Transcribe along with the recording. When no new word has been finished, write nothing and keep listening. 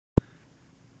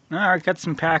Alright, got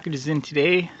some packages in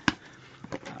today.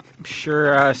 I'm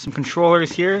sure some controllers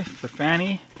here for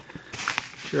Fanny.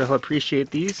 Sure he'll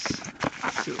appreciate these.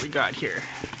 Let's see what we got here.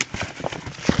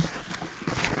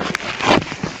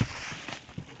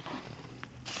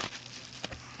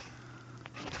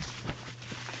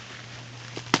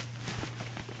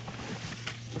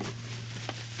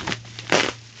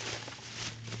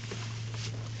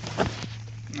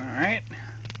 Alright,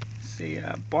 it's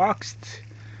a boxed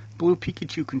blue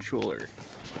Pikachu controller.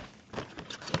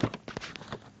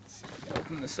 Let's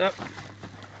open this up.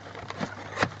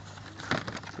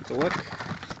 Take a look.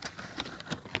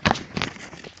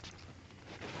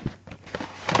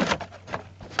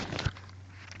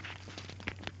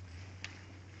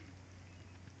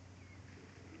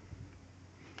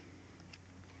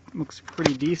 Looks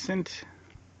pretty decent.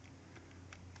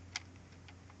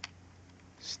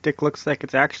 Stick looks like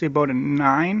it's actually about a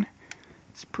 9.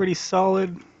 It's pretty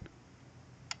solid.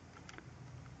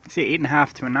 I'd say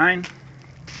 8.5 to a 9.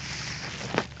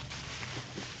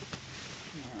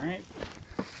 Alright.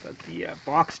 Got the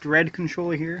boxed red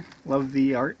controller here. Love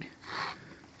the art.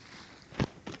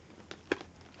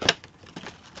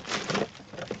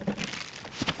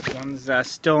 This one's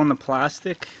still in the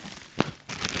plastic.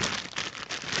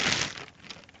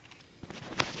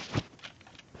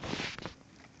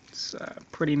 It's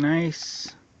pretty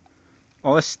nice.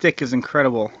 Oh, this stick is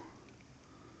incredible.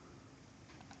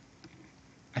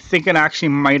 I think it actually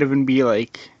might even be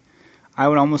like, I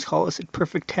would almost call this a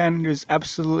perfect 10. There's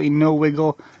absolutely no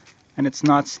wiggle and it's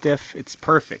not stiff. It's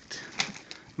perfect.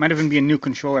 Might even be a new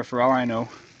controller for all I know.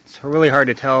 It's really hard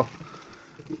to tell.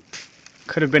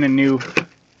 Could have been a new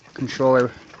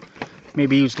controller.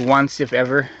 Maybe used once if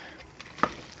ever.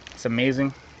 It's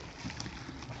amazing.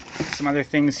 Some other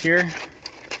things here.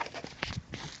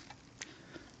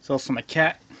 There's also my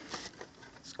cat.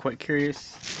 It's quite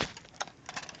curious.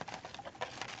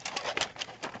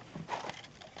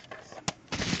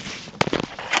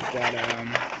 Got a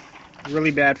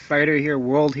really bad fighter here,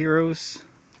 World Heroes.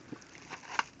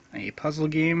 A puzzle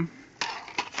game.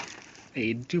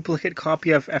 A duplicate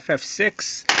copy of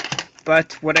FF6.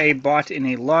 But what I bought in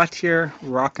a lot here,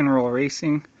 Rock and Roll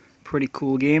Racing. Pretty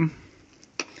cool game.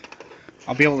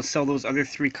 I'll be able to sell those other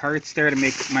 3 carts there to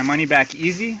make my money back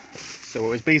easy. So it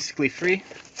was basically free.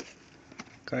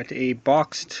 Got a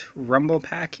boxed Rumble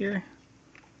pack here.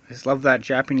 I just love that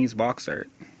Japanese box art.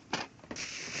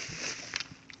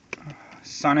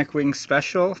 Sonic Wings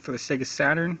Special for the Sega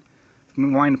Saturn. I've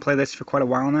been wanting to play this for quite a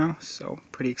while now, so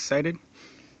pretty excited.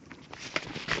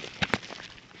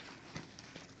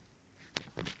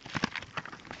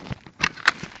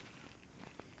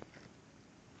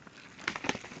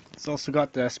 It's also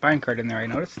got the spine card in there, I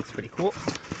noticed. It's pretty cool.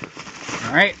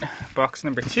 Alright, box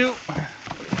number 2. What do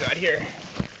we got here?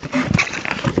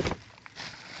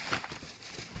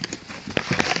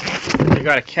 We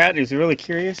got a cat who's really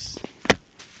curious.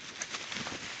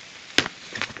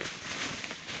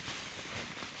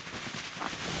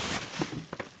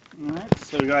 Alright,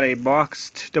 so we got a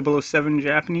boxed 007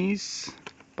 Japanese.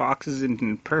 Box is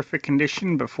in perfect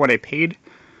condition, but for what I paid,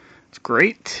 it's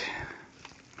great.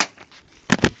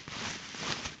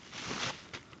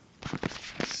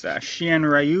 It's Shian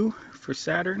Ryu for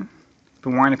Saturn.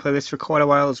 Been wanting to play this for quite a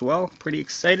while as well. Pretty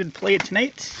excited to play it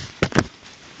tonight.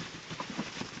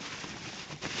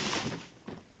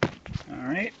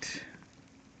 Alright.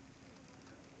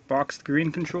 Boxed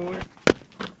green controller.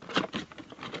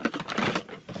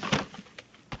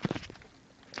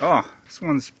 Oh, this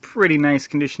one's pretty nice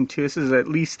condition too. This is at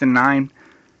least a 9.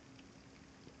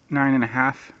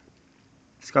 9.5.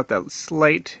 It's got that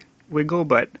slight wiggle,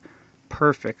 but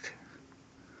perfect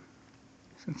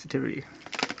sensitivity.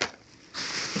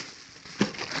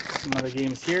 Some other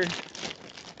games here.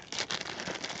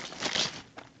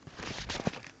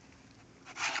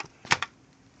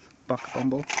 Buck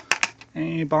Bumble.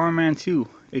 And Bomberman 2,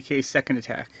 aka Second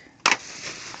Attack.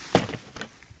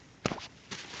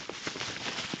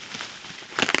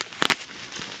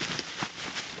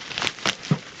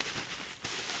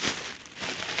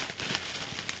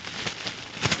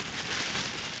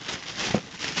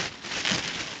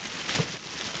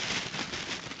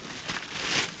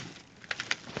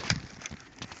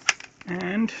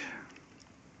 And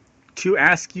 2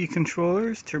 ASCII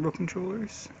controllers, turbo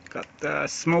controllers. Got the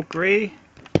Smoke Gray.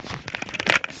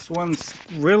 This one's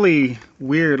really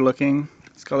weird looking.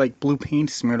 It's got like blue paint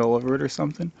smeared all over it or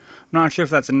something. I'm not sure if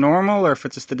that's a normal or if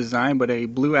it's just the design, but a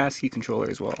blue ASCII controller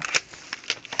as well.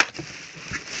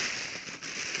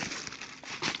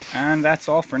 And that's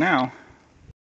all for now.